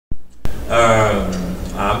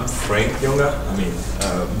I'm Frank Younger.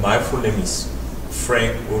 My full name is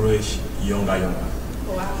Frank Ulrich Younger Younger.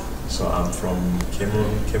 Oh, wow. So I'm from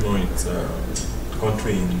Cameroon. Cameroon is a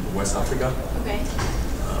country in West Africa. Okay.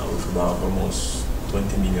 With about almost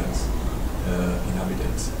 20 million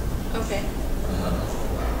inhabitants. Okay.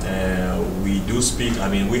 We do speak,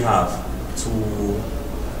 we have two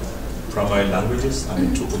primary languages,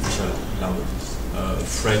 two official languages,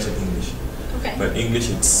 French and English. Okay. But English,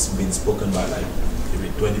 it's been spoken by like maybe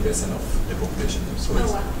 20% of the population. So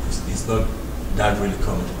it's not that really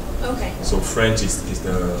common. Okay. So French is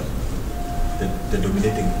the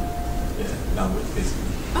dominating language,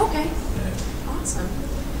 basically. Okay. Yeah. Awesome.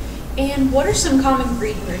 And what are some common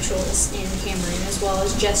greeting rituals in Cameroon, as well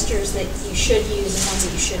as gestures that you should use and ones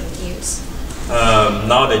that you shouldn't use?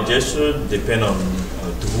 Now the gesture depend on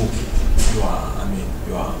to whom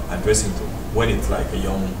you are addressing to. When it's like a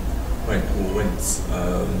young, when it's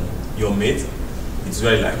your mate, it's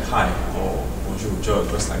very like hi or bonjour,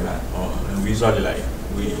 just like that. And we usually like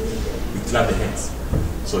we clap the hands.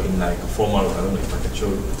 So in like a formal, I don't know if I can show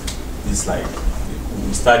you. It's like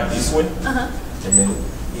we start this way, and then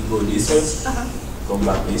we go this way, come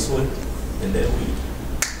back this way, and then we.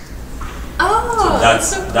 Oh, so that's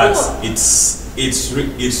so cool.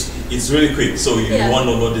 It's really quick. So you want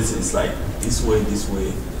to notice it's like this way.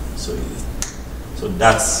 So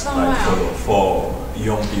that's for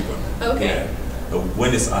young people. Okay. Yeah.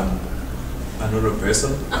 When it's another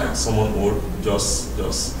person, like someone old, just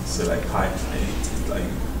say like hi, and it's like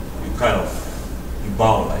you kind of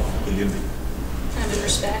bow like a little bit. Kind of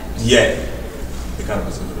respect. Yeah. The kind of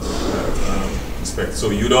respect. So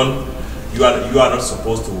you are not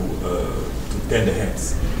supposed to tend the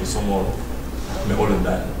hands to someone older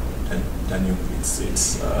than you.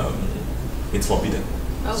 It's forbidden.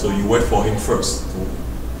 Okay. So you wait for him first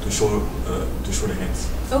to show the hands.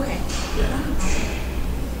 Okay. Yeah.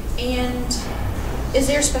 And is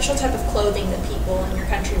there a special type of clothing that people in your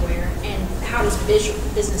country wear, and how does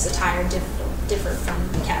business attire differ from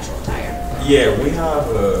casual attire? Yeah, we have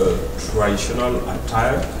traditional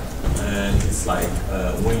attire, and it's like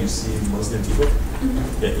when you see Muslim people,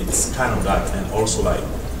 it's kind of that, and also like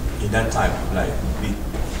in that type, like big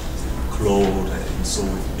clothes, and so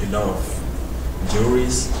a lot of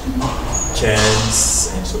jewelries, chains,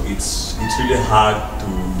 and so it's really hard to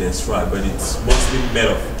describe, but it's mostly made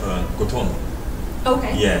of cotton.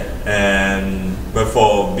 Okay. Yeah, but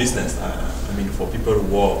for business, for people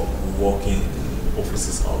who work in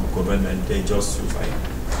offices or government, they just use like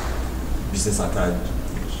business attire.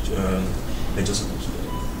 They just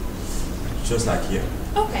like here.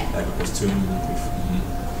 Okay. Like a costume with.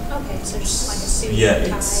 Okay, so just like a suit. Yeah,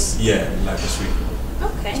 tie. like a suit.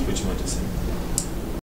 Okay. It's pretty much the same.